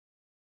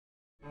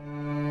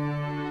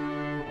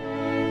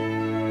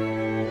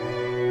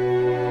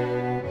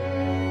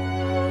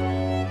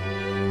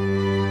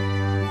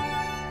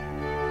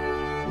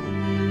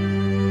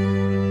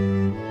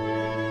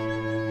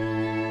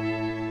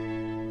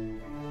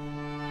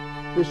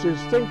This is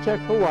ThinkTech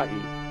Hawaii.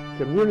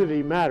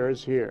 Community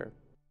matters here.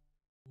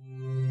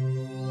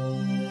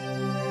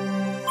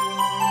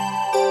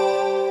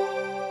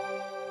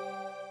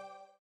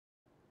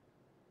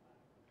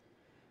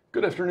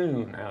 Good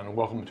afternoon and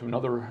welcome to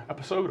another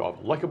episode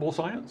of Likable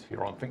Science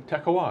here on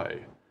ThinkTech Hawaii.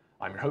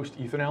 I'm your host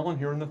Ethan Allen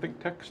here in the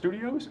ThinkTech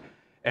studios,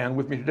 and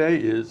with me today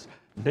is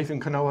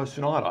Nathan Kanoa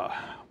Sunada.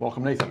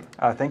 Welcome, Nathan.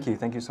 Thank you.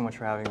 Thank you so much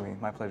for having me.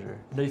 My pleasure.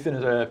 Nathan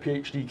is a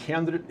PhD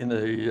candidate in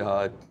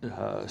the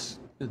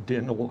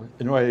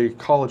Inouye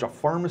College of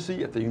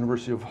Pharmacy at the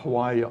University of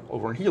Hawaii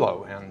over in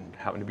Hilo, and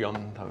happened to be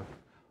on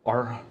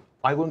our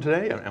island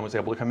today and was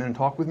able to come in and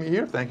talk with me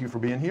here. Thank you for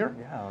being here.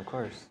 Yeah, of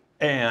course.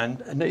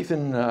 And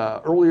Nathan,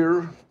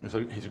 earlier, he's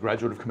a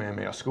graduate of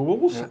Kamehameha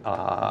Schools,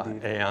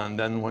 and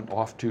then went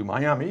off to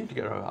Miami to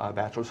get a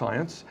Bachelor of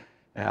Science,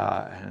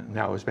 and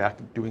now is back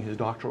doing his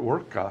doctorate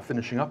work,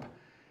 finishing up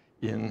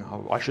in,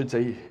 I should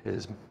say,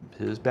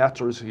 his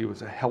bachelor's. He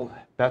was a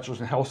bachelor's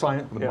in health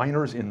science with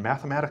minors in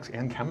mathematics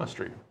and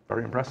chemistry.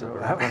 Very impressive.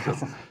 Very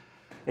impressive.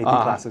 AP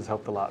classes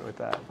helped a lot with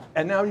that.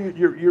 And now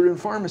you're in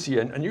pharmacy,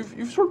 and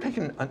you've sort of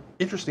taken an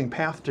interesting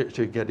path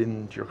to get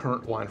into your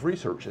current line of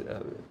research.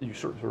 You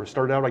sort of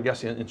started out, I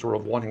guess, in sort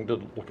of wanting to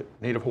look at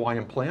Native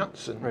Hawaiian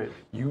plants and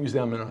use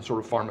them in a sort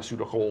of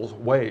pharmaceutical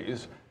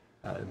ways,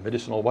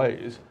 medicinal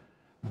ways.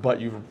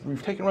 But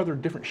you've taken a rather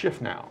different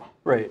shift now.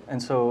 Right,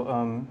 and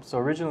so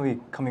originally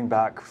coming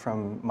back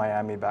from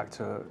Miami back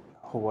to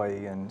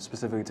Hawaii and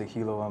specifically to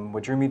Hilo,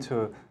 what drew me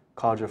to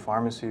College of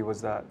Pharmacy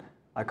was that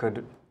I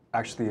could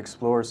actually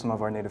explore some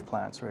of our native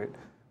plants, right?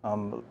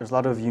 There's a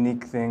lot of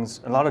unique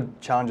things, a lot of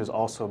challenges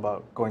also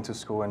about going to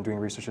school and doing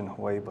research in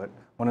Hawaii, but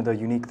one of the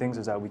unique things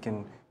is that we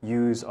can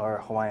use our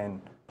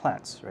Hawaiian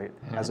plants, right,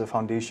 as a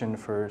foundation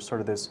for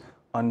sort of this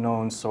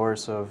unknown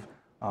source of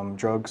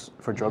drugs,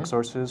 for drug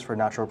sources, for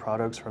natural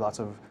products, for lots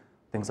of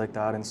things like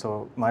that. And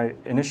so my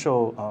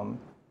initial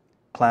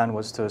plan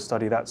was to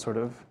study that sort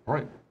of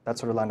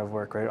line of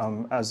work, right?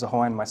 As a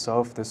Hawaiian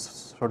myself,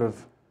 this sort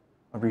of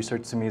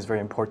research to me is very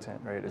important,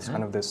 right? It's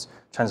kind of this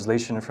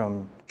translation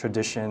from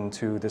tradition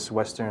to this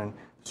Western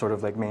sort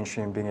of like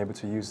mainstream being able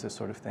to use this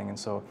sort of thing. And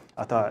so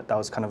I thought that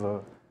was kind of a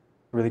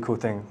really cool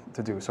thing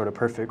to do, sort of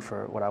perfect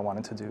for what I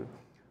wanted to do.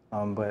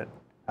 But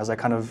as I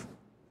kind of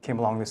came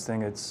along this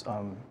thing, it's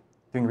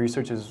doing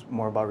research is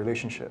more about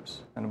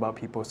relationships and about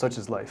people, such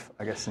as life,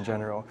 I guess, in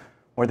general,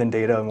 more than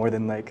data, more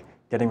than like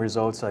getting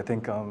results. I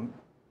think the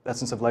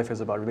essence of life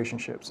is about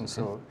relationships. And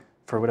so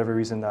for whatever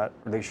reason, that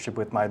relationship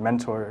with my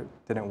mentor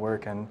didn't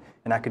work. And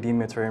in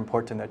academia, it's very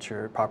important that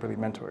you're properly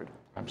mentored.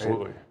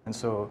 Absolutely. Right? And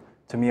so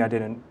to me, I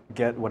didn't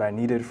get what I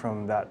needed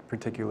from that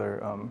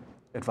particular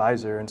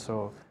advisor. And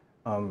so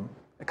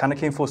it kind of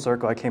came full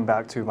circle. I came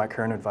back to my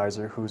current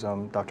advisor, who's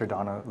Dr.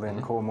 Donna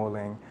Lynn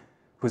Ko'omo-Ling,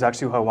 who's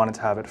actually who I wanted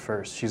to have at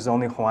first. She's the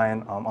only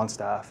Hawaiian on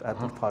staff at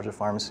the College of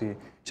Pharmacy.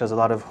 She has a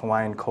lot of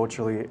Hawaiian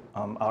culturally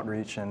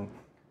outreach and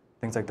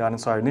things like that. And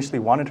so I initially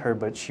wanted her,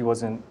 but she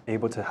wasn't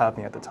able to have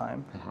me at the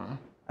time.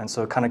 And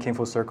so it kind of came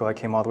full circle. I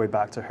came all the way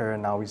back to her,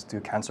 and now we do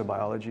cancer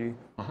biology,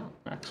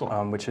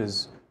 Excellent. Which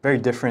is very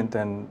different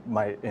than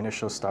my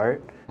initial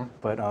start,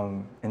 but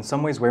in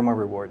some ways way more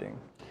rewarding.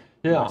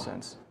 In that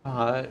sense.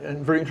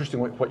 And very interesting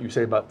what you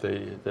say about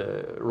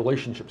the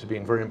relationships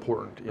being very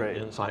important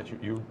in science.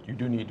 You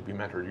do need to be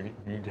mentored. You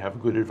need to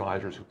have good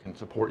advisors who can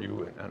support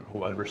you and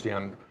who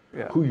understand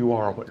who you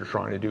are and what you're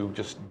trying to do,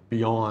 just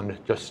beyond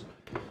just,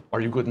 are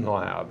you good in the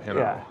lab? You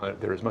know,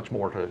 there is much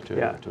more to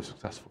a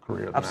successful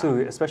career than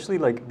Absolutely, especially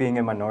like being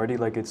a minority,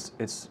 like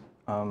it's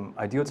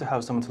ideal to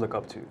have someone to look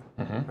up to,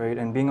 right?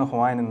 And being a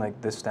Hawaiian in like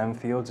the STEM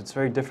fields, it's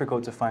very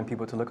difficult to find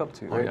people to look up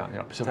to,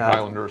 right? Pacific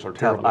Islanders are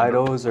terrible. To have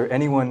idols or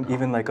anyone,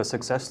 even like a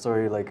success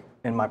story, like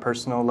in my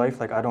personal life,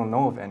 like I don't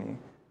know of any,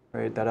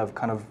 right? That have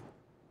kind of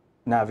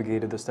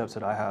navigated the steps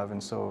that I have.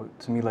 And so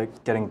to me,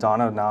 like getting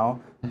Donna now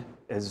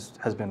has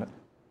been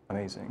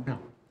amazing.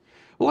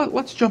 Well,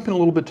 let's jump in a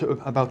little bit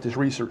about this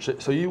research.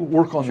 So you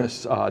work on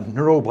this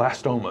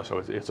neuroblastoma. So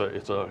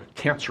it's a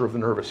cancer of the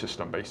nervous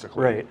system,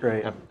 basically.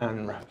 Right.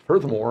 And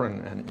furthermore,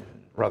 and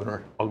rather in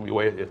an ugly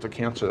way, it's a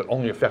cancer that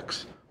only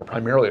affects, or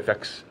primarily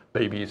affects,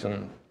 babies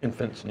and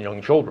infants and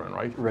young children,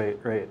 right?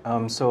 Right.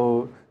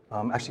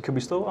 Actually, could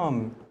we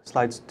still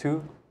slides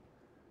 2?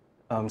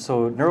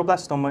 So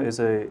neuroblastoma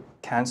is a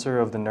cancer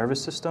of the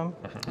nervous system.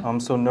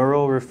 So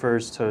neuro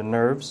refers to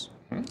nerves.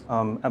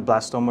 And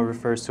blastoma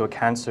refers to a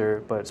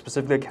cancer, but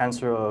specifically a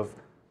cancer of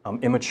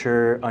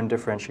immature,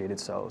 undifferentiated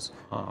cells.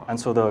 And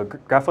so the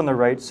graph on the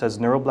right says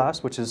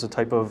neuroblast, which is a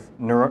type of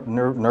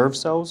nerve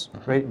cells,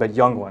 right, but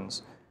young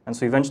ones. And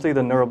so eventually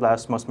the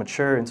neuroblast must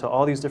mature into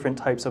all these different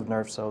types of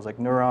nerve cells, like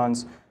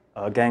neurons,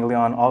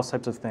 ganglion, all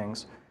types of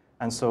things.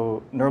 And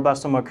so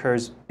neuroblastoma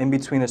occurs in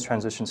between this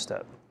transition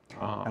step.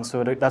 And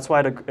so that's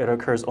why it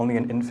occurs only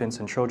in infants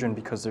and children,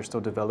 because they're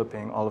still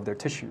developing all of their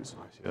tissues.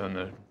 I see. And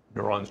the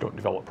neurons don't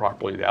develop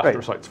properly, the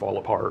astrocytes fall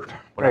apart,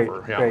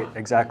 whatever. Right,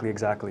 exactly.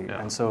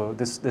 And so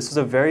this is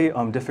a very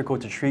difficult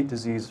to treat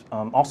disease,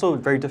 also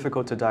very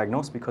difficult to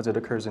diagnose because it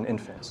occurs in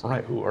infants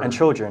and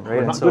children,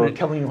 right? Not good at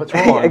telling you what's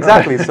wrong.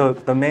 Exactly. So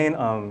the main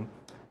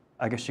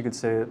I guess you could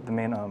say the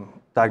main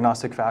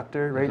diagnostic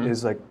factor, right,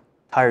 is like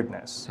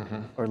tiredness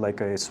or like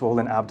a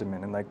swollen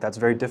abdomen, and like that's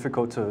very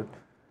difficult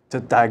to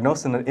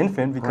diagnose in an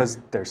infant because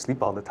they're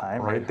asleep all the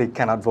time, right? They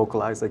cannot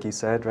vocalize, like you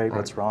said, right?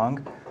 What's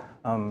wrong,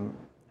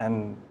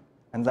 and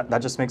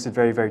that just makes it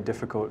very, very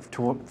difficult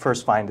to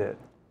first find it,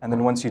 and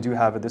then once you do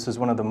have it, this is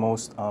one of the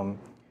most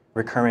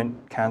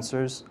recurrent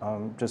cancers,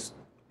 just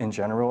in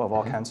general of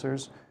all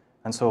cancers.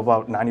 And so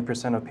about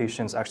 90% of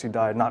patients actually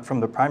die not from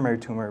the primary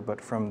tumor,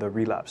 but from the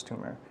relapse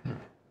tumor.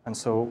 And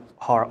so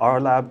how our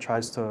lab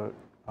tries to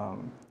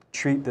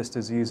treat this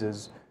disease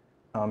is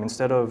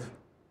instead of,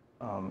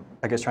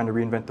 I guess, trying to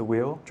reinvent the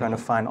wheel, trying to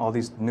find all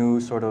these new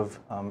sort of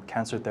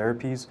cancer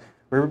therapies,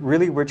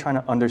 we're trying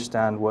to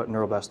understand what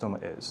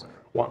neuroblastoma is.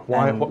 What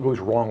goes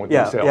wrong with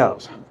these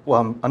cells? Yeah.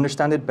 Well,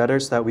 understand it better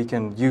so that we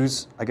can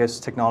use, I guess,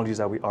 technologies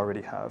that we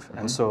already have.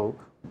 And so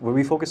what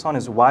we focus on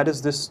is why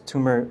does this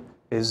tumor,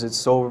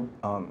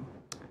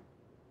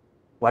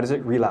 why does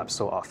it relapse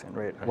so often,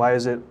 right? Why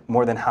is it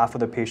more than half of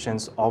the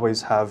patients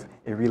always have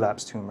a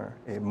relapse tumor,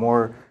 a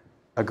more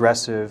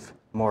aggressive,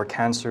 more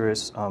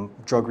cancerous,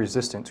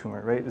 drug-resistant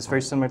tumor, right? It's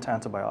very similar to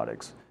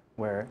antibiotics,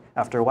 where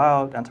after a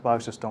while,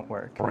 antibiotics just don't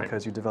work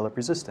because you develop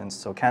resistance.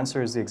 So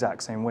cancer is the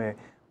exact same way,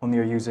 only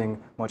you're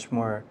using much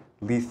more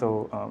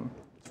lethal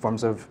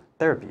forms of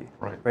therapy,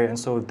 right? And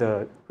so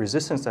the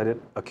resistance that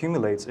it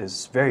accumulates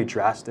is very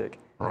drastic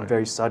and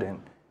very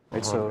sudden.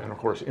 Right, so, and of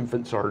course,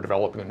 infants are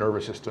developing the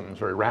nervous systems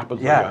very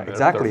rapidly. Yeah,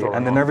 exactly.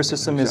 And the nervous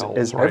system is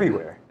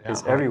everywhere.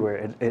 It's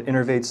everywhere. It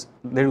innervates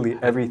literally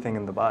everything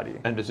in the body.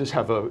 And does this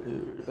have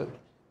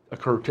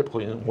occur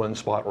typically in one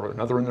spot or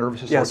another in the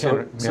nervous system,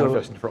 or can it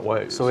manifest in different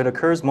ways? So it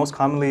occurs most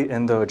commonly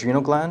in the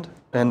adrenal gland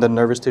and the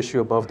nervous tissue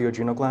above the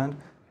adrenal gland.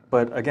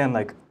 But again,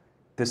 like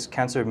this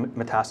cancer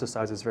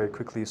metastasizes very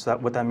quickly. So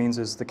what that means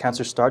is the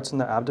cancer starts in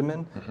the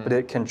abdomen, but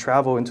it can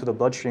travel into the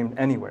bloodstream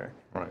anywhere,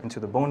 into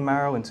the bone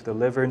marrow, into the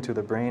liver, into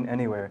the brain,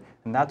 anywhere.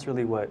 And that's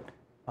really what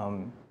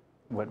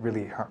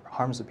really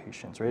harms the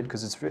patients, right?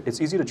 Because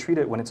it's easy to treat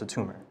it when it's a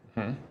tumor.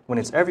 When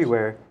it's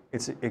everywhere,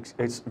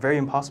 it's very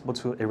impossible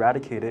to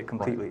eradicate it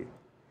completely.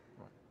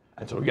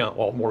 And so again,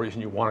 all the more reason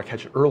you want to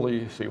catch it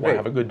early, so you want to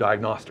have a good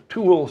diagnostic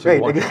tool, so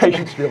you want the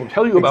patients to be able to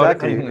tell you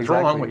about anything that's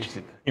wrong, which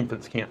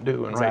infants can't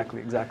do. And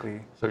Exactly.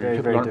 So you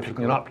typically aren't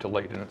picking it up till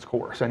late in its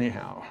course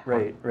anyhow.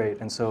 Right.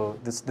 And so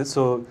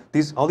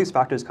all these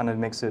factors kind of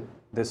makes it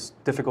this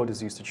difficult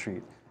disease to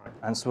treat.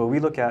 And so what we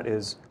look at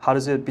is how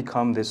does it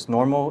become this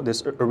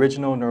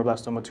original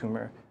neuroblastoma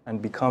tumor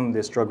and become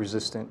this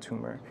drug-resistant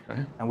tumor.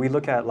 And we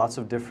look at lots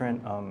of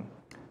different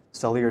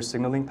cellular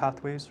signaling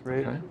pathways,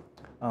 right?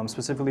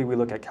 Specifically, we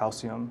look at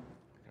calcium,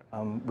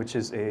 which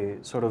is a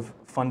sort of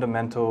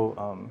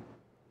fundamental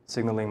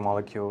signaling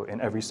molecule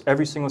in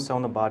every single cell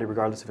in the body,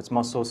 regardless if it's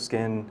muscle,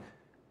 skin,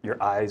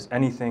 your eyes,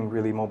 anything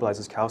really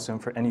mobilizes calcium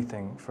for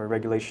anything, for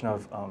regulation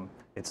of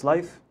its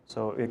life.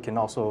 So it can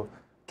also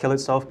kill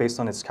itself based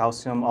on its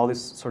calcium, all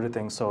these sort of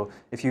things. So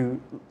if you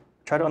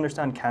try to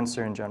understand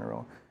cancer in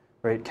general,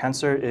 right?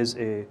 Cancer is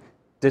a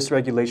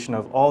dysregulation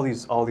of all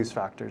these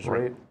factors,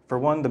 right? For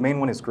one, the main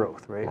one is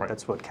growth, right?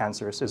 That's what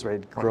cancerous is, right?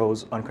 It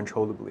grows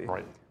uncontrollably.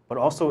 But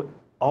also,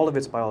 all of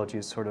its biology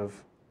is sort of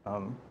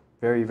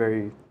very,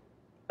 very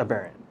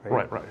aberrant,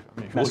 right? I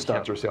mean, if you look at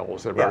cancer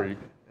cells, they're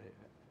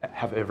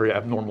have a very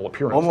abnormal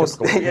appearance.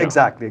 Almost,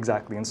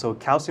 exactly. And so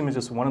calcium is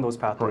just one of those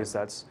pathways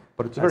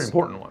But it's a very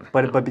important one.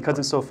 But because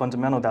it's so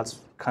fundamental, that's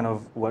kind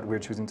of what we're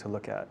choosing to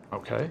look at.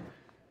 Okay.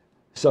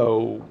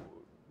 So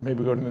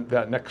maybe go to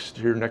that next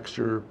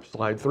year,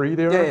 slide 3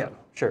 there? Yeah,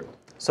 sure.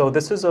 So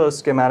this is a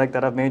schematic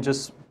that I've made.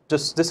 Just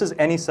this is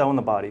any cell in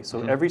the body.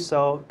 So every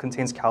cell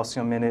contains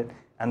calcium in it,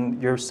 and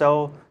your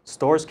cell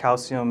stores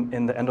calcium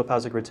in the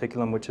endoplasmic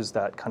reticulum, which is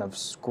that kind of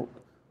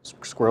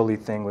squirrely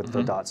thing with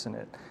the dots in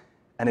it.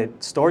 And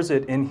it stores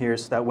it in here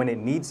so that when it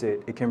needs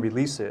it, it can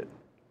release it.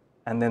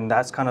 And then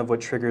that's kind of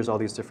what triggers all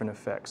these different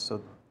effects.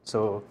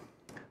 So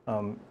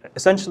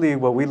essentially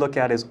what we look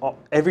at is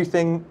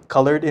everything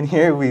colored in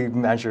here. We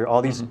measure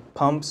all these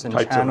pumps and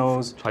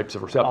channels. Types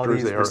of receptors. All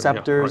these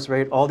receptors,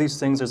 right? All these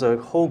things. There's a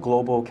whole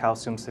global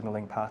calcium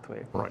signaling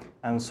pathway.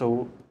 And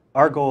so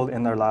our goal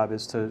in our lab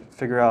is to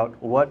figure out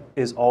what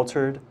is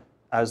altered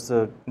as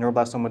the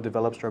neuroblastoma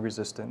develops drug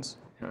resistance.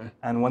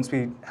 And once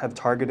we have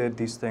targeted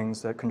these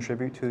things that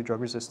contribute to drug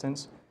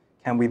resistance,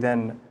 can we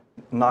then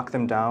knock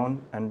them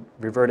down and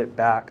revert it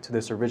back to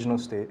this original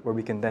state where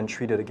we can then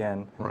treat it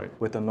again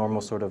with the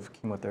normal sort of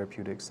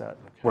chemotherapeutics that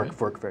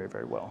work very,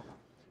 very well.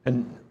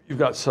 And you've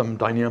got some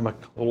dynamic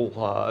little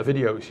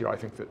videos here, I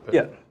think.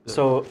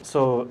 So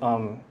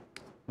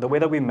the way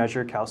that we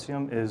measure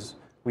calcium is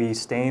we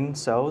stain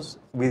cells.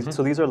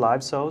 So these are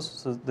live cells.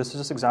 So this is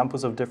just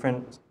examples of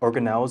different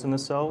organelles in the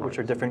cell, which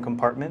are different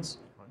compartments.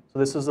 So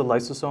this is the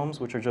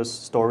lysosomes, which are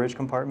just storage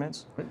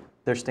compartments.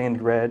 They're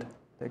stained red.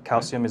 The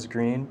calcium is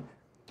green.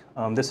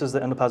 This is the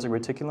endoplasmic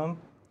reticulum.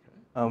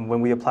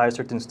 When we apply a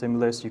certain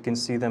stimulus, you can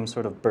see them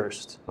sort of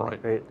burst.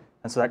 Right?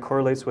 And so that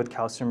correlates with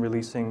calcium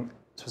releasing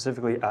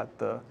specifically at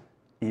the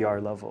ER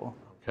level.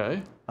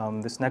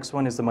 This next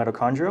one is the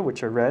mitochondria,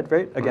 which are red,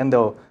 right? Again,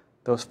 they'll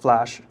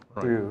flash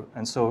through.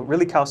 And so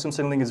really calcium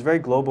signaling is very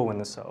global in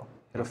the cell.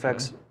 It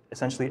affects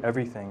essentially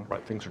everything.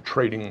 Right, things are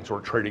trading,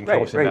 sort of trading Right,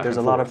 calcium back there's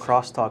a and lot of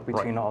forth. crosstalk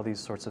between all these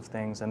sorts of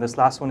things. And this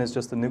last one is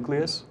just the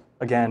nucleus.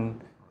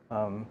 Again,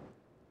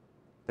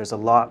 there's a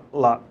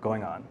lot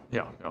going on.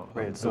 Yeah,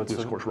 Right, so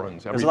nucleus, of course,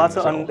 runs there's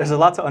a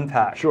lot to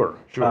unpack. Sure.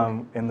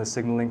 In the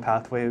signaling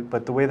pathway.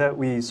 But the way that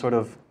we sort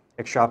of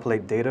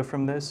extrapolate data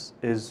from this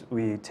is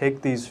we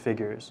take these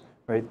figures,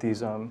 right,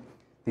 these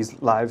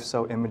live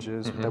cell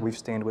images that we've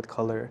stained with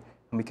color,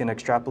 and we can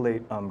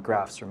extrapolate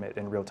graphs from it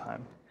in real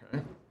time.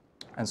 Okay.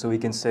 And so we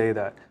can say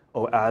that,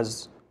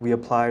 as we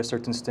apply a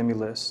certain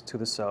stimulus to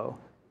the cell,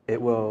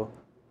 it will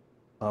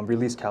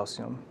release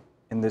calcium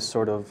in this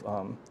sort of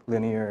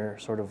linear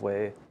sort of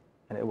way,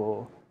 and it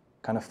will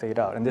kind of fade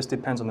out. And this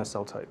depends on the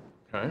cell type.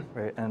 Okay.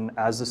 Right? And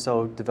as the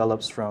cell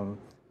develops from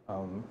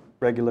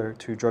regular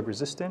to drug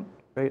resistant,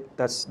 right,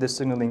 this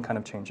signaling kind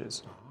of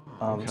changes.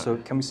 So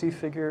can we see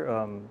figure,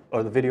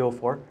 or the video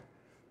 4?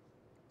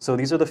 So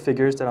these are the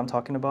figures that I'm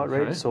talking about,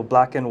 right? So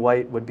black and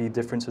white would be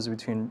differences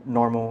between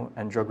normal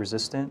and drug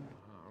resistant,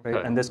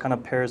 right? And this kind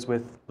of pairs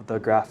with the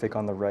graphic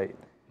on the right.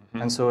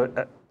 And so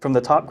from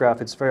the top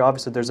graph, it's very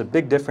obvious that there's a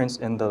big difference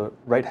in the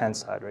right-hand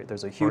side, right?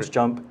 There's a huge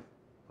jump.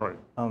 Right.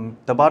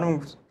 The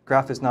bottom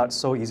graph is not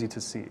so easy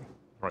to see.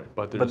 Right,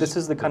 but this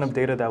is the kind of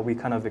data that we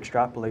kind of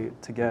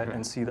extrapolate to get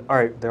and see that, all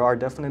right, there are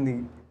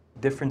definitely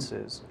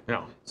differences.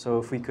 Yeah. So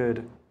if we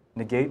could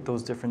negate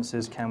those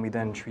differences, can we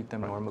then treat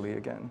them normally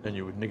again? And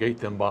you would negate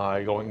them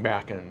by going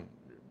back and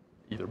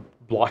either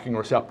blocking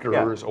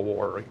receptors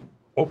or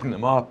opening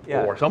them up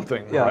or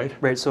something, right?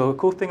 Right. So a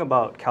cool thing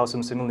about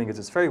calcium signaling is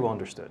it's very well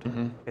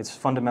understood. It's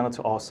fundamental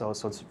to all cells,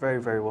 so it's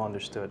very, very well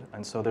understood.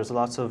 And so there's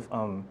lots of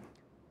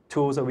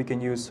tools that we can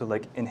use to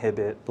like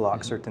inhibit,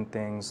 block certain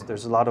things.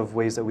 There's a lot of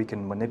ways that we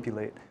can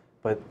manipulate,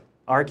 but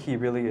our key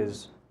really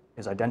is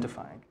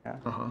identifying.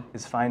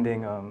 Is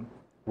finding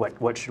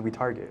what should we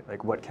target?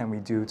 Like what can we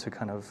do to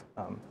kind of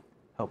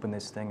help in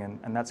this thing?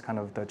 And that's kind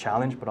of the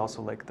challenge, but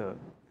also like the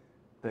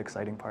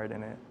exciting part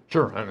in it.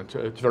 Sure, and it's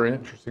a very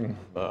interesting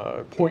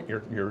point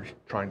you're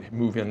trying to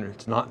move in.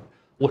 It's not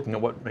looking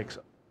at what makes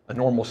a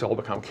normal cell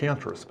become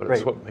cancerous, but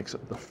it's what makes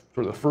it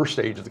sort of the first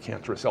stage of the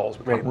cancerous cells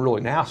become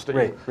really nasty.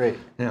 Right.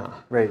 Yeah.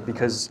 Right,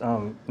 because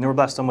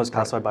neuroblastoma is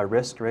classified by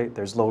risk, right?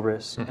 There's low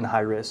risk and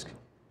high risk,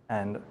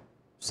 and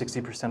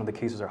 60% of the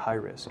cases are high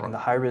risk. And the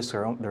high risk,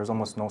 there's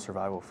almost no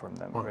survival from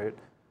them, right?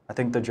 I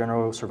think the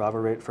general survival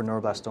rate for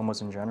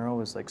neuroblastomas in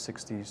general is like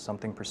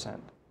 60-something%.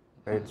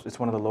 Right? It's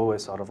one of the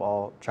lowest out of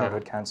all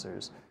childhood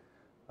cancers.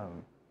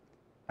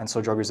 And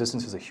so drug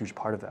resistance is a huge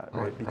part of that,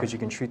 right? Because you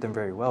can treat them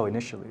very well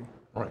initially.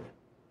 Right.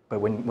 But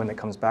when it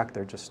comes back,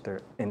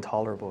 they're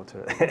intolerable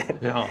to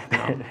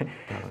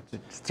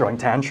throwing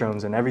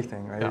tantrums and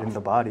everything, right? In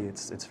the body,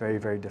 it's very,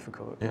 very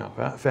difficult. Yeah,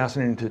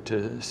 fascinating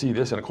to see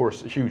this, and of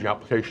course, huge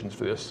applications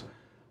for this.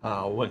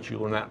 Once you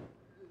learn that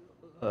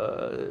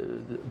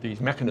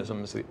these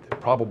mechanisms, that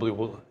probably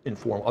will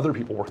inform other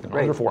people working on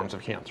other forms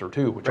of cancer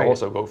too, which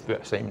also go through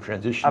that same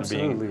transition,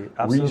 being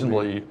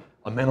reasonably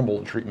amenable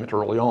to treatment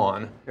early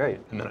on, and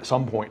then at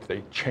some point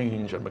they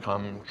change and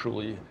become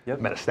truly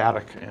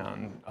metastatic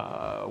and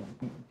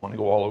want to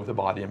go all over the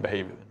body and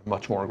behave in a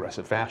much more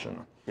aggressive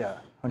fashion. Yeah,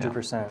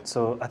 100%.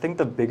 So I think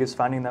the biggest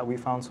finding that we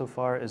found so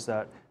far is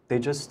that they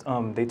just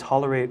they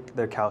tolerate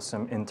their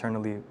calcium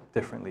internally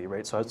differently,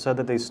 right? So I said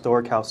that they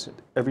store calcium.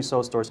 Every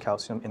cell stores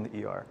calcium in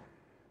the ER,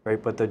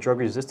 right? But the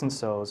drug-resistant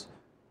cells,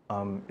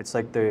 it's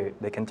like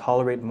they can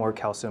tolerate more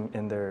calcium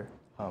in their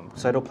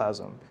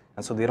cytoplasm,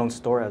 and so they don't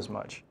store as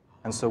much.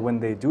 And so when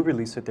they do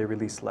release it, they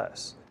release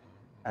less.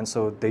 And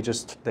so they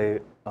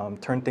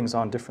turn things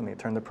on differently,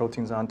 turn the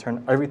proteins on,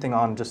 turn everything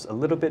on just a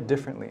little bit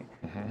differently,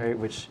 right?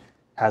 Which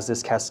has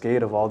this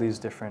cascade of all these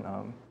different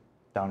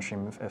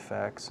downstream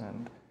effects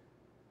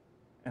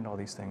and all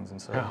these things.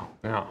 And so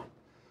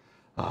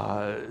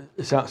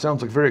it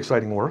sounds like very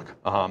exciting work.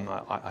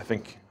 I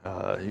think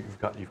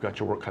you've got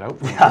your work cut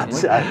out.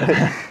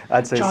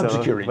 I'd say job so.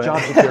 Security.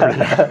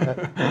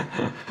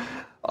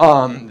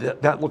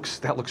 That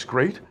looks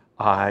great.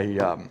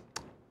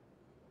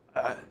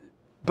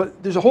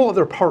 But there's a whole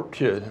other part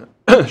to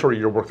sort of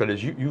your work, that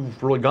is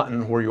you've really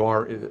gotten where you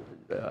are.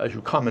 As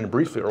you commented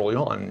briefly early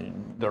on,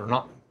 there are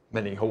not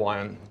many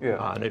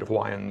Native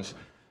Hawaiians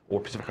or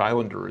Pacific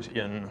Islanders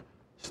in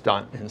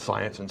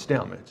science and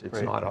STEM.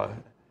 It's not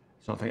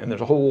something, and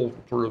there's a whole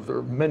there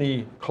are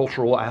many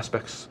cultural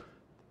aspects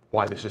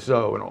why this is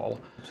so and all.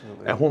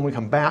 Absolutely. And when we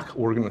come back,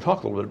 we're going to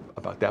talk a little bit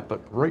about that.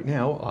 But right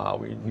now,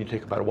 we need to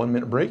take about a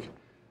 1-minute break.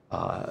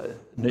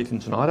 Nathan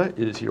Sunada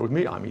is here with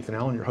me. I'm Ethan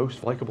Allen, your host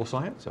of Likable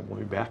Science, and we'll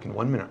be back in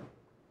 1 minute.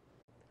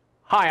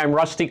 Hi, I'm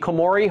Rusty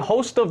Komori,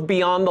 host of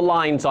Beyond the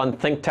Lines on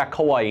ThinkTech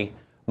Hawaii.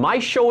 My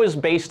show is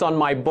based on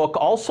my book,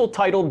 also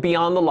titled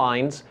Beyond the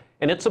Lines,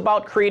 and it's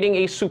about creating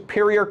a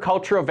superior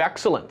culture of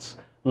excellence,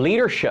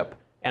 leadership,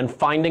 and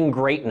finding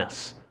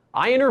greatness.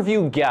 I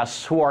interview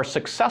guests who are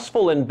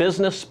successful in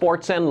business,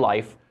 sports, and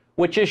life,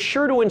 which is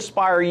sure to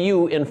inspire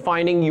you in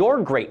finding your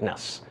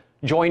greatness.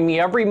 Join me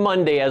every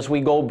Monday as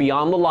we go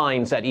Beyond the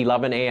Lines at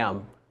 11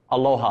 a.m.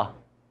 Aloha.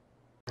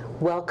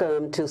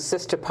 Welcome to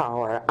Sister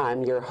Power.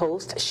 I'm your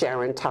host,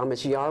 Sharon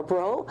Thomas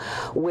Yarbrough,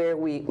 where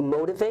we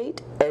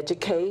motivate,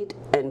 educate,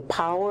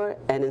 empower,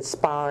 and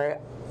inspire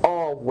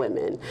all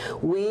women.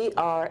 We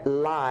are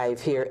live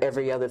here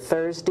every other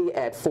Thursday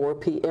at 4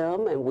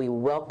 p.m. and we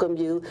welcome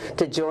you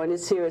to join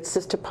us here at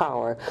Sister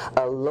Power.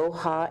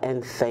 Aloha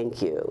and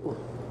thank you.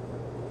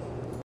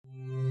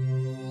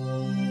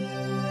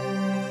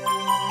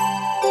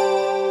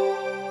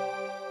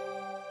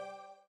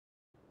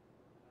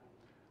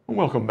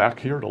 Welcome back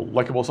here to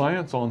Likable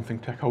Science on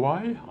ThinkTech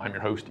Hawaii. I'm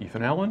your host,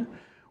 Ethan Allen.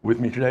 With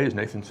me today is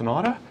Nathan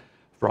Sunada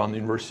from the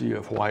University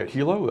of Hawaii at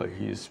Hilo.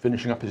 He's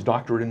finishing up his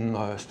doctorate in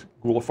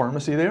School of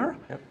Pharmacy there.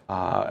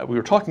 Yep. We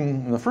were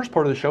talking in the first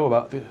part of the show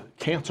about the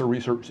cancer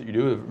research that you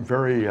do,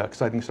 very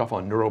exciting stuff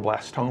on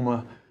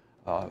neuroblastoma,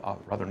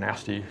 rather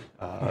nasty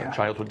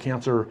childhood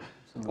cancer,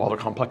 all the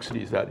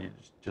complexities that you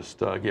just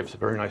gave us a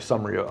very nice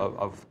summary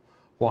of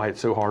why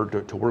it's so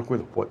hard to work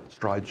with, what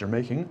strides you're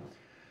making.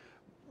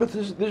 But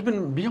there's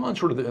been, beyond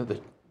sort of the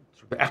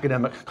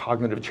academic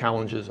cognitive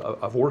challenges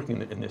of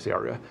working in this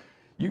area,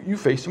 you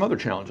face some other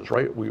challenges,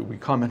 right? We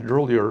commented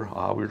earlier,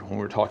 when we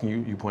were talking,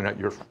 you point out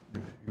you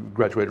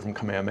graduated from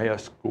Kamehameha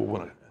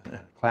School in a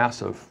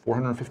class of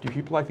 450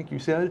 people, I think you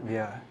said?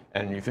 Yeah.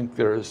 And you think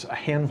there's a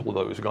handful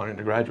of those gone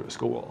into graduate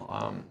school.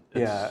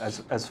 Yeah,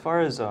 as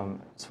far as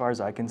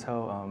I can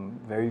tell,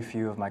 very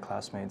few of my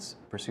classmates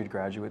pursued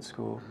graduate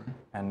school,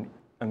 and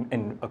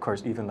of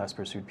course, even less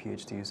pursued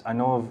PhDs. I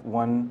know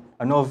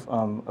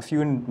of a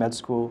few in med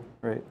school,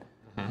 right?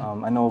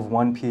 I know of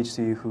one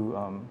PhD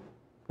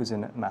who's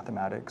in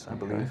mathematics, I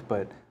believe,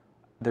 but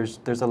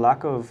there's a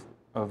lack of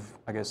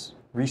I guess,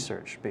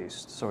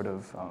 research-based sort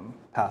of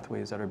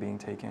pathways that are being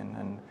taken,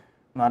 and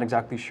I'm not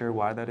exactly sure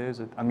why that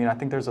is. I mean, I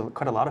think there's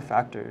quite a lot of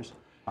factors,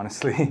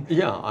 honestly.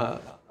 Yeah,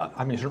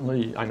 I mean,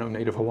 certainly I know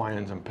Native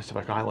Hawaiians and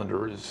Pacific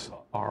Islanders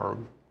are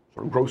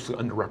sort of grossly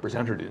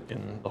underrepresented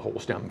in the whole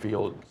STEM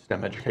field,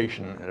 STEM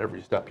education. At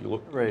every step you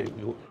look, you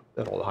look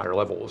at all the higher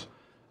levels.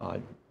 I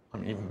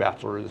mean, even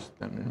bachelor's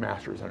and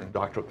master's and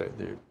doctorate,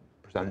 the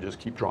percentages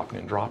keep dropping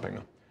and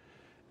dropping.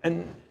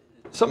 And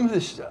some of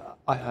this,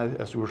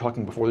 as we were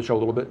talking before the show a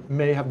little bit,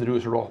 may have to do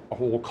with sort of a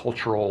whole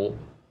cultural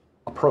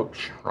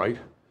approach, right?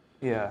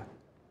 Yeah,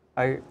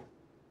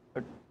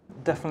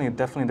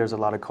 definitely there's a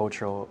lot of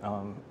cultural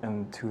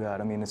into that.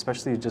 I mean,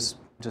 especially just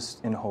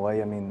in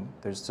Hawaii, I mean,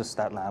 there's just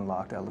that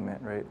landlocked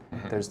element, right?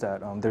 There's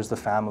that, there's the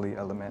family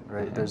element,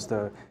 right? There's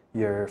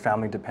your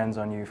family depends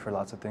on you for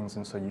lots of things,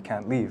 and so you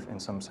can't leave in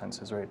some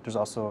senses, right? There's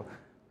also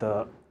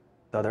the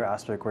other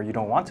aspect where you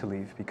don't want to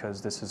leave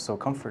because this is so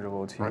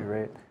comfortable to you,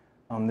 right?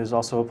 There's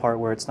also a part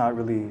where it's not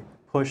really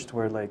pushed,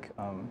 where like,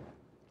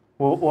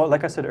 well,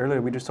 like I said earlier,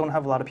 we just don't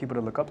have a lot of people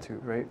to look up to,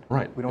 right?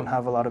 Right. We don't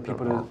have a lot of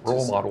people to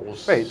role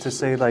models. Right, to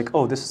say like,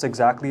 oh, this is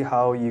exactly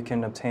how you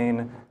can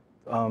obtain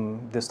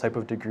this type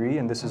of degree,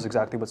 and this is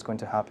exactly what's going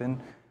to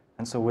happen.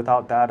 And so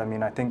without that, I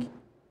mean, I think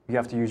you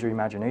have to use your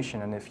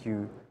imagination, and if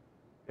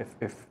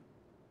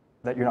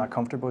that you're not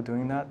comfortable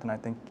doing that, then I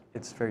think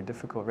it's very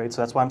difficult, right?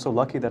 So that's why I'm so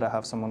lucky that I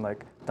have someone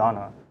like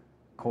Donna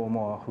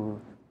Ko'omoa, who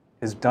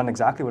has done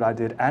exactly what I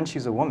did, and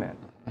she's a woman,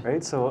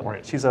 right? So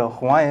she's a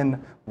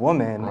Hawaiian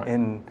woman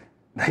in,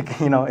 like,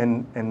 you know,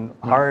 in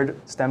hard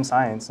STEM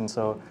science, and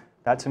so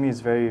that to me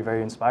is very,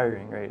 very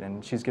inspiring, right?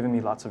 And she's given me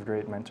lots of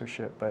great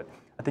mentorship. But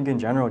I think in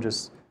general,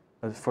 just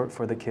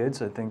for the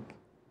kids, I think,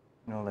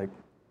 you know, like,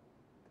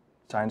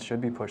 science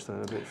should be pushed a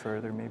little bit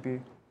further,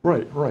 maybe.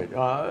 Right.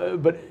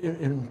 But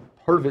in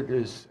part of it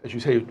is, as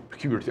you say,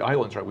 peculiar to the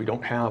islands, right? We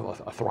don't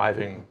have a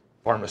thriving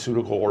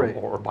pharmaceutical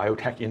or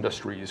biotech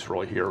industries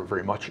really here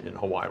very much in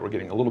Hawaii. We're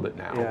getting a little bit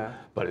now,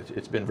 but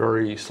it's been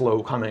very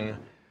slow coming.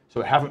 So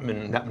there haven't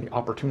been that many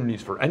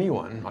opportunities for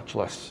anyone, much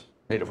less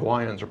Native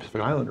Hawaiians or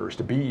Pacific Islanders,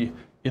 to be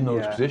in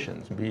those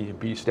positions,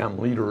 be STEM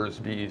leaders,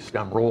 be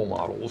STEM role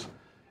models.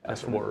 As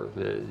for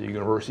the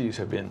universities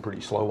have been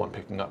pretty slow on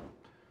picking up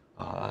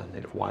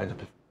Native Hawaiians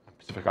and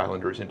Pacific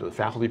Islanders into the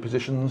faculty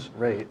positions.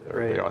 Right.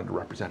 They're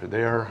underrepresented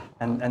there.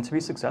 And to be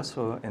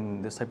successful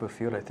in this type of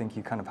field, I think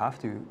you kind of have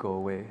to go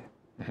away.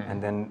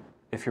 And then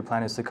if your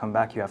plan is to come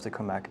back, you have to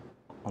come back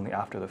only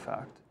after the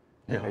fact.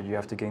 Yeah. Right? You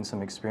have to gain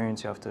some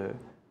experience. You have to,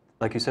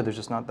 like you said, there's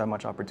just not that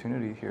much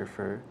opportunity here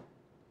for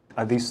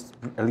at least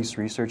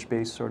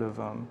research-based sort of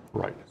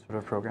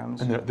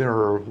programs. And there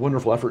are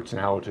wonderful efforts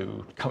now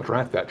to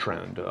counteract that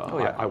trend.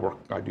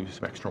 I do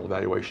some external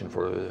evaluation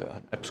for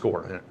the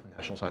EPSCoR,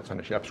 National Science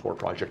Foundation EPSCoR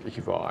project,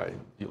 Ikiwai,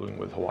 dealing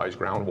with Hawaii's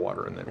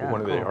groundwater, and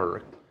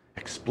then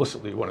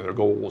explicitly one of their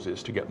goals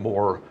is to get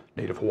more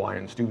Native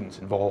Hawaiian students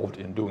involved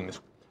in doing this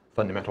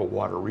fundamental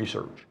water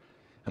research,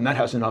 and that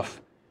has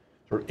enough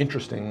sort of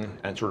interesting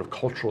and sort of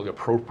culturally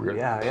appropriate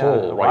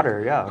pull, right?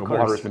 Water,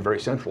 water has been very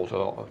central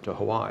to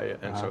Hawaii,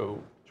 and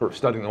so sort of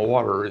studying the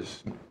water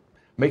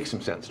makes some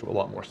sense to a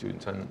lot more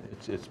students, and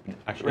it's been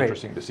actually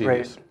interesting to see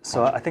this.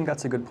 So I think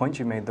that's a good point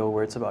you made, though,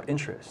 where it's about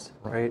interest,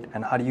 right?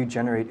 And how do you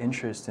generate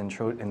interest in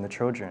the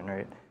children,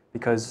 right?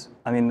 Because,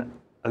 I mean,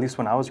 at least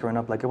when I was growing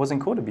up, like, it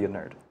wasn't cool to be a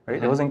nerd,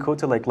 right? It wasn't cool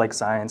to like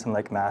science and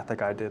like math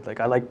like I did. Like,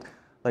 I liked,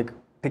 like,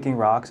 picking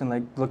rocks and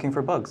like looking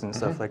for bugs and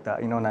stuff like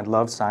that, you know. And I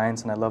love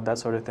science and I love that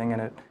sort of thing.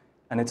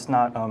 And it's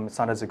not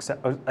as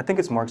I think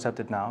it's more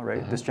accepted now,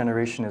 right? This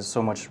generation is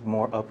so much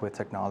more up with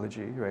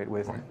technology, right?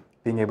 With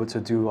being able to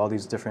do all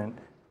these different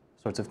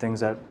sorts of things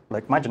that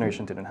like my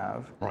generation didn't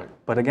have. Right.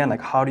 But again,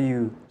 like how do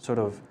you sort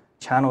of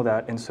channel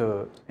that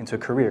into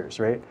careers,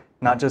 right?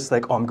 Not just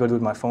like, oh, I'm good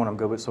with my phone, I'm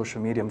good with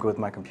social media, I'm good with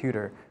my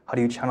computer. How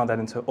do you channel that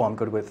into, oh, I'm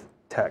good with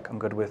tech, I'm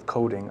good with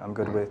coding, I'm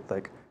good with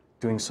like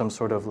doing some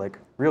sort of like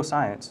real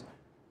science.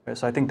 Right?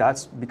 So I think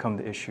that's become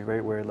the issue,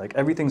 right? Where like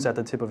everything's at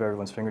the tip of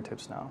everyone's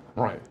fingertips now.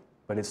 Right.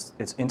 But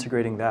it's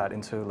integrating that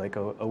into like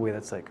a way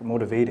that's like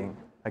motivating,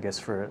 I guess,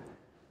 for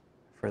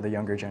the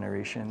younger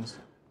generations.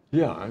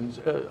 Yeah, and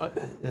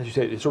as you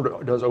say, it sort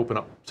of does open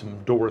up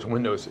some doors and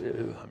windows.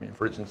 I mean,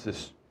 for instance,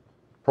 this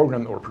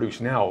program that we're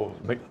producing now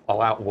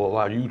will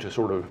allow you to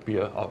sort of be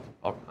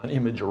an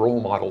image or role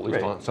model, at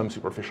least on some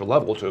superficial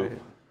level, to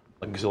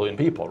a gazillion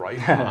people, right?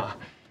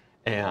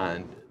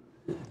 And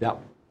that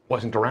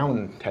wasn't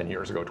around 10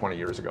 years ago, 20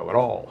 years ago at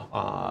all.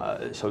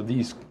 So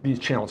these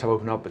channels have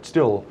opened up, but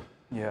still,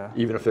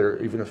 even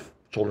if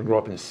children grow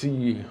up and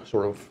see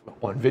sort of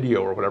on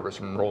video or whatever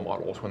some role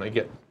models, when they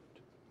get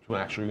to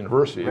an actual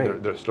university,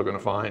 they're still going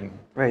to find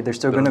they're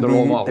still going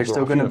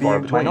to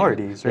be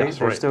minorities, right?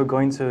 They're still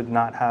going to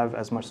not have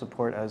as much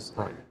support as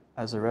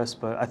the rest.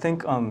 But I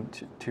think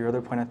to your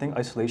other point, I think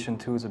isolation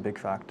too is a big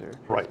factor.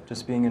 Right.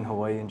 Just being in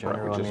Hawaii in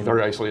general, which is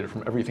very isolated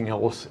from everything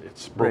else.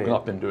 It's broken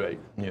up into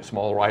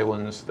smaller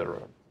islands that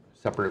are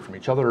separated from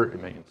each other.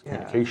 It means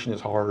communication is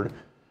hard.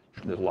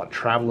 There's a lot of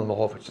travel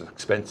involved, which is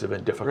expensive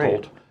and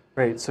difficult.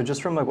 Right. So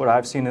just from like what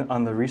I've seen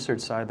on the research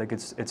side, like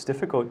it's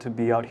difficult to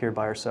be out here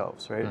by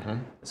ourselves, right?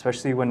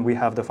 Especially when we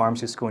have the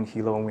pharmacy school in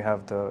Hilo and we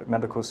have the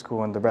medical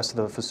school and the rest of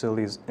the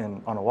facilities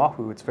on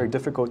Oahu. It's very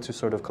difficult to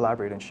sort of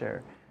collaborate and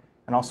share.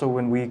 And also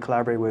when we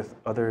collaborate with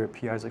other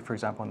PIs, like for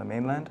example on the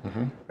mainland,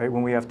 right?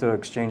 When we have to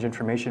exchange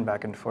information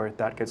back and forth,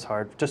 that gets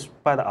hard just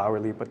by the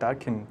hourly, but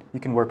you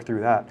can work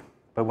through that.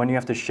 But when you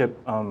have to ship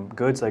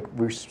goods, like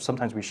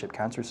sometimes we ship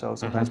cancer cells,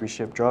 sometimes we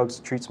ship drugs,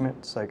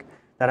 treatments, like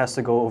that has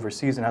to go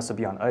overseas and has to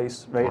be on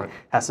ice, right?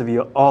 Has to be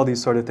all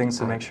these sort of things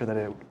to make sure that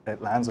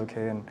it lands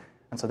okay. And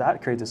so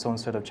that creates its own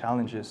set of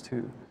challenges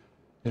too.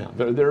 Yeah,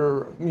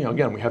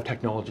 again, we have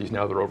technologies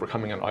now that are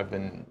overcoming it. I've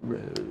been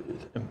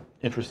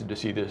interested to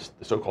see the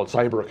so-called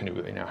cyber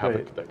canoe they now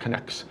have that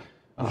connects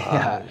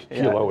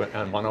Hilo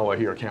and Manoa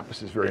here.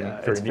 Campus is very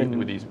neat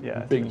with these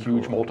big,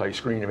 huge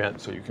multi-screen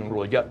events, so you can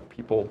really get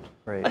people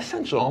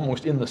essentially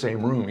almost in the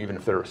same room, even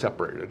if they're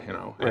separated. You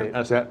know, and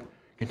as that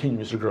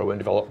continues to grow and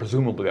develop,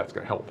 presumably that's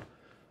going to help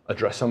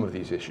address some of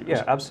these issues.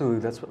 Yeah,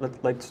 absolutely. That's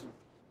what, like,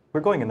 we're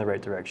going in the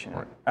right direction.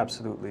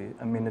 Absolutely.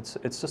 I mean, it's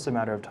just a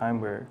matter of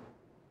time where,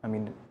 I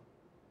mean,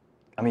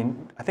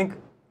 I think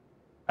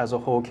as a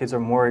whole, kids are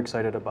more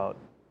excited about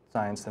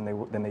science than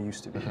they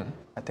used to be.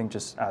 I think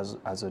just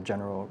as a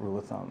general rule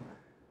of thumb.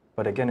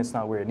 But again, it's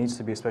not where it needs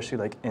to be, especially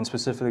like in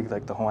specifically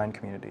like the Hawaiian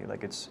community.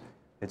 Like it's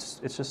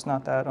just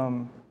not that.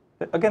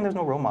 Again, there's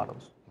no role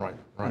models. Right.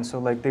 And so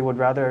like they would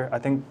rather, I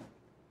think,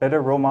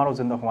 better role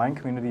models in the Hawaiian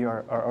community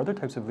are other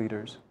types of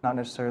leaders, not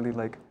necessarily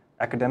like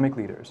academic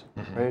leaders,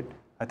 right?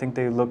 I think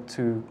they look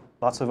to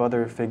lots of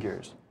other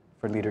figures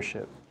for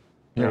leadership.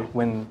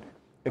 Right?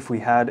 If we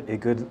had a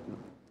good,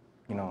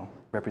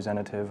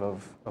 representative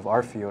of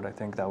our field, I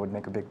think that would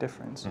make a big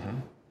difference.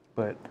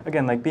 But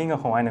again, like being a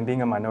Hawaiian and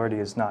being a minority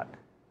is not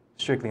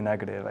strictly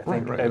negative.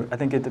 I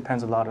think it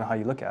depends a lot on how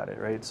you look at it,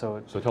 right?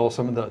 So tell us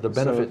some of the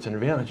benefits and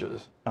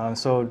advantages.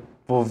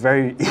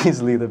 Very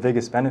easily the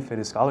biggest benefit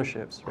is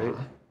scholarships, right?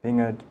 Being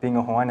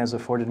a Hawaiian has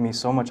afforded me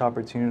so much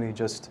opportunity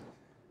just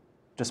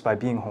by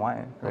being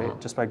Hawaiian, right?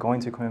 Just by going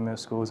to Kamehameha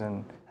schools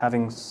and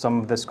having some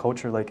of this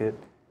culture, like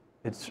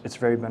it's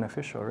very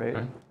beneficial, right?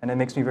 And it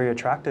makes me very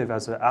attractive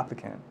as an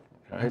applicant.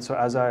 Right? So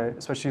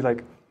especially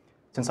like,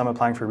 since I'm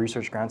applying for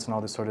research grants and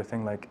all this sort of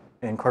thing, like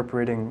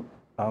incorporating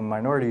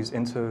minorities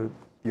into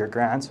your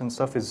grants and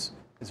stuff is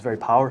very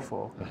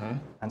powerful.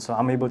 And so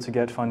I'm able to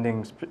get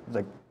funding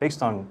like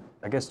based on,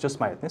 I guess, just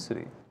my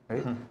ethnicity,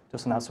 right?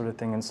 Just on that sort of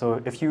thing. And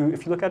so if you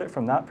look at it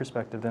from that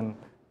perspective, then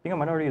being a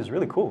minority is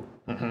really cool.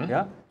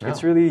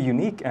 It's really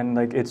unique, and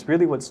like it's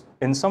really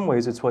in some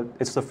ways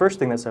it's the first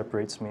thing that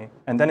separates me,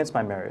 and then it's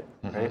my merit,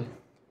 right?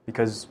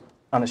 Because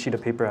on a sheet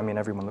of paper, I mean,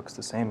 everyone looks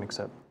the same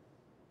except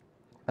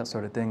that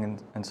sort of thing,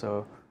 and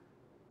so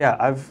yeah,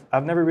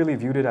 I've never really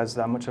viewed it as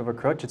that much of a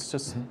crutch. It's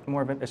just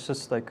more of it's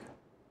just like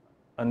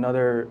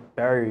another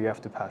barrier you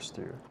have to pass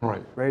through.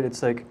 Right.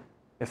 It's like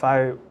if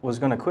I was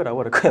gonna quit, I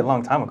would have quit a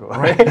long time ago.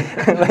 Right.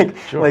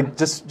 like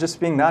just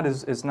being that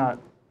is not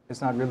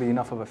really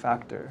enough of a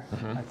factor.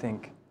 I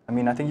think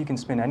you can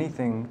spin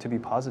anything to be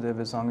positive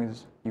as long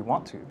as you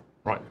want to.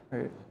 Right.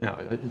 Yeah.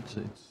 It's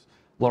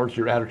largely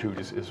your attitude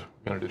is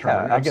going to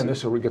determine. Again,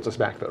 this sort of gets us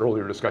back to the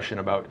earlier discussion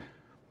about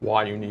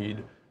why you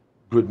need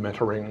good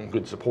mentoring,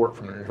 good support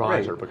from an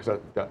advisor, because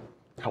that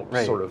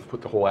helps sort of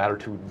put the whole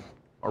attitude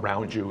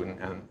around you,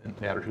 and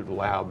the attitude of the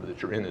lab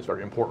that you're in is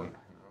very important.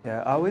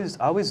 Yeah, I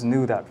always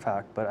knew that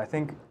fact, but I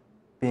think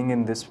being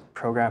in this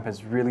program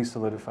has really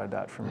solidified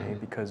that for me,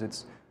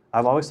 because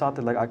I've always thought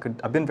that like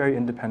I've been very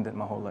independent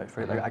my whole life,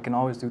 right? Like I can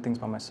always do things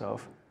by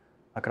myself.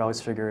 I could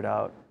always figure it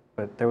out.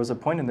 But there was a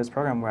point in this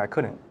program where I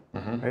couldn't,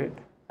 right?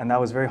 And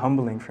that was very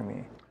humbling for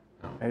me,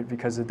 right?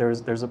 Because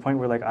there's a point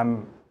where like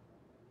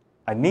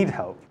I need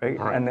help, right?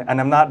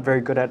 And I'm not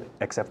very good at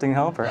accepting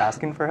help or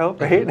asking for help,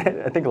 right?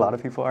 I think a lot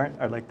of people are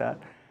like that.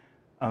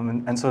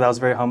 And so that was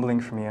very humbling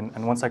for me.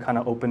 And once I kind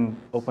of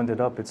opened it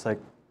up, it's like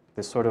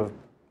this sort of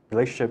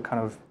relationship kind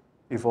of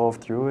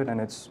evolved through it, and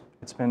it's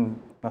been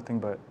nothing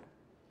but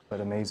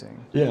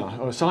amazing.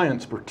 Yeah,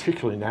 science,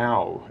 particularly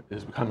now,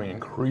 is becoming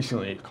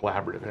increasingly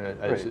collaborative,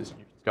 and it's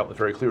got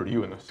very clear to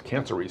you in this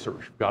cancer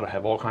research. You've got to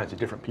have all kinds of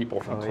different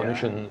people, from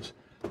clinicians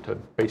to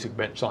basic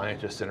bench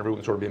scientists, and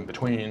everyone sort of in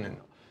between, and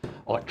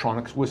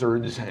electronics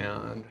wizards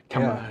and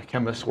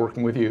chemists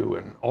working with you,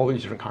 and all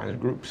these different kinds of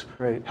groups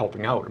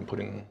helping out and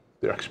putting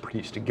their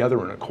expertise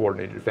together in a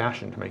coordinated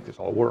fashion to make this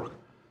all work.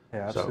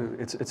 Yeah,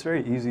 absolutely. It's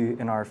very easy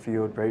in our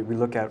field, right? We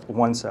look at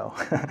one cell.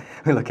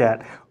 We look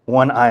at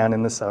one ion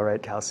in the cell,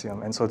 right,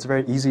 calcium. And so it's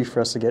very easy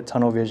for us to get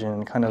tunnel vision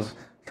and kind of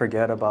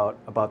forget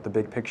about the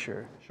big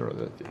picture. Sure,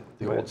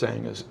 the old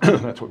saying is,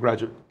 that's what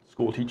graduate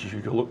school teaches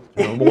you, to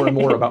know more and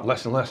more about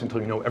less and less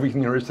until you know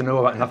everything there is to know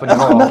about nothing at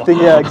all. Nothing,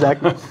 yeah,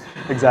 exactly.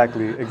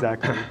 Exactly.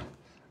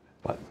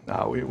 But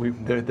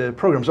the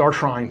programs are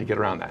trying to get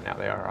around that now.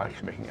 They are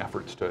actually making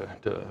efforts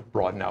to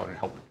broaden out and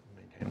help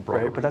maintain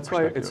broader Right, but that's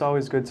why it's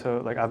always good to,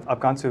 like, I've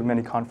gone to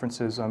many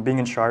conferences. Being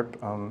in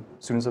SHARP,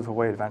 Students of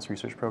Hawaii Advanced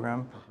Research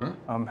Program,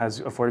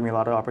 has afforded me a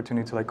lot of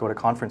opportunity to like go to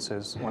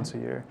conferences once a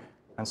year.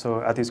 And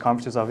so at these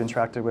conferences, I've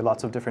interacted with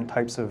lots of different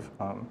types of,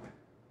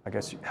 I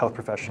guess, health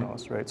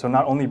professionals, right? So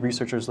not only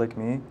researchers like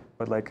me,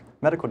 but like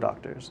medical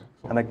doctors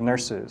and like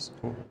nurses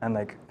and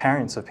like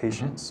parents of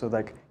patients. So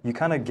like you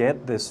kind of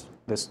get this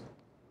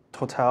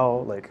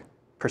total like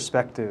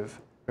perspective,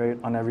 right,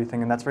 on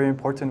everything, and that's very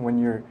important when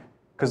you're,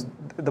 because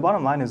the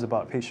bottom line is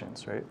about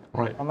patients, right?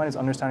 Right. The bottom line is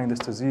understanding this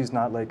disease,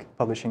 not like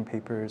publishing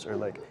papers or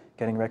like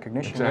getting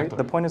recognition, Exactly. right?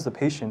 The point is the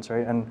patients,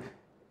 right? And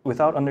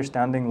without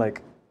understanding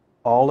like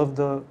all of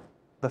the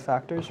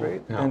factors,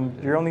 right?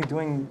 And you're only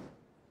doing.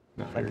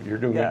 No, you're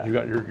doing it. You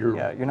got your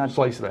you're not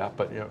slice of that,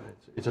 but you know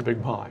it's a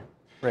big pie.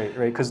 Right.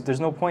 Because there's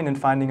no point in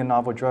finding a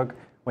novel drug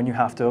when you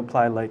have to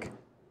apply like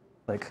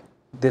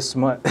this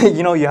much.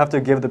 You know, you have to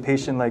give the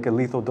patient like a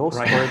lethal dose.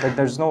 Right. Or, like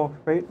there's no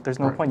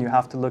point. You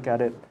have to look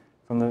at it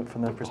from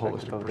the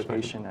perspective of the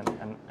patient.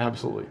 And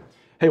absolutely.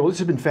 Hey, well, this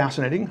has been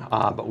fascinating,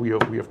 but we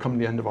have come to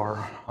the end of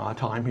our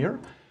time here.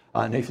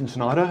 Nathan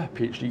Sunada,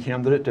 PhD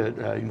candidate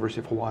at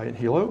University of Hawaii in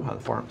Hilo,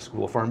 the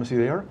School of Pharmacy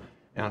there.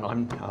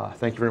 And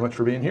thank you very much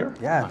for being here.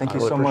 Yeah, thank you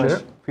so much.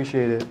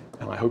 Appreciate it.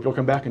 And I hope you'll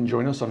come back and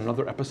join us on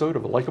another episode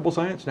of Likable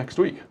Science next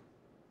week.